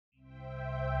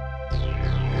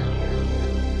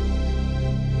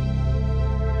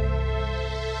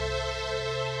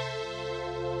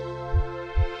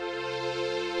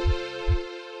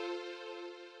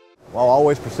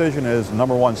Allways Precision is the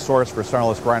 #1 source for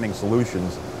centerless grinding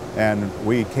solutions, and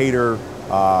we cater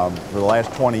for the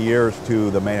last 20 years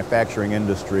to the manufacturing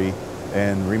industry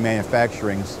and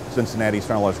remanufacturing Cincinnati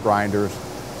centerless grinders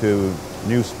to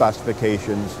new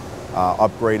specifications,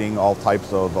 upgrading all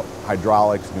types of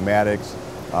hydraulics, pneumatics,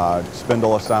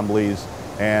 spindle assemblies,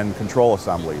 and control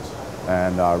assemblies.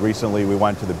 And recently we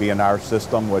went to the B&R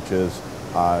system, which has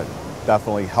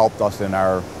definitely helped us in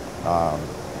our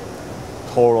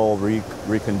total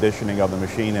reconditioning of the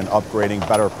machine and upgrading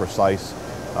better precise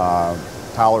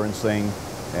tolerancing,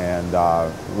 and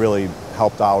really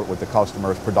helped out with the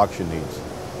customer's production needs.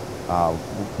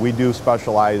 We do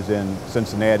specialize in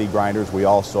Cincinnati grinders. We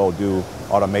also do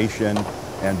automation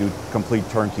and do complete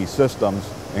turnkey systems,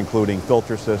 including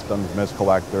filter systems, mist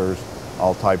collectors,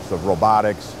 all types of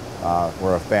robotics.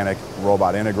 We're a FANUC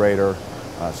robot integrator,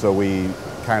 so we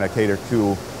kind of cater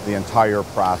to the entire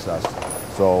process.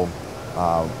 So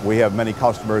we have many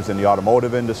customers in the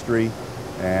automotive industry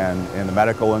and in the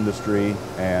medical industry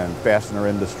and fastener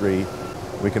industry.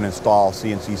 We can install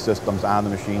CNC systems on the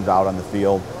machines out on the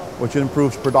field, which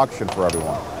improves production for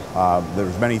everyone.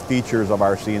 There's many features of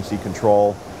our CNC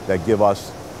control that give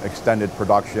us extended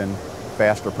production,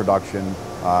 faster production,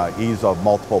 ease of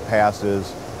multiple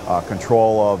passes,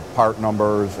 control of part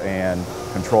numbers, and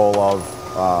control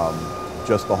of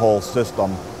just the whole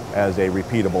system as a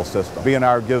repeatable system.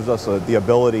 B&R gives us the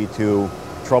ability to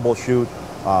troubleshoot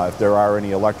if there are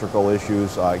any electrical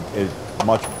issues. It's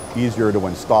much easier to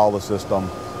install the system,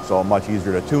 so much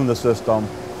easier to tune the system,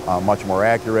 much more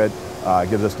accurate.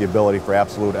 Gives us the ability for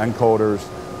absolute encoders,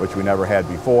 which we never had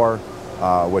before,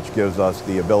 which gives us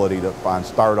the ability to, on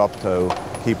startup, to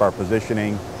keep our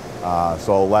positioning,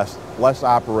 so less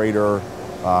operator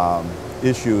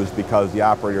issues, because the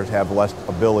operators have less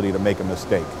ability to make a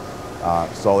mistake.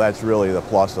 So that's really the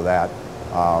plus of that.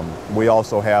 We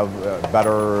also have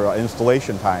better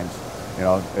installation times. You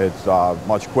know, it's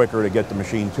much quicker to get the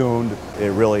machine tuned.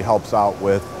 It really helps out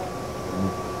with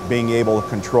being able to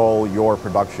control your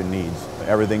production needs.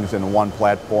 Everything's in one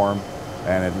platform,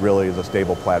 and it really is a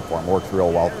stable platform. Works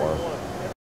real well for us.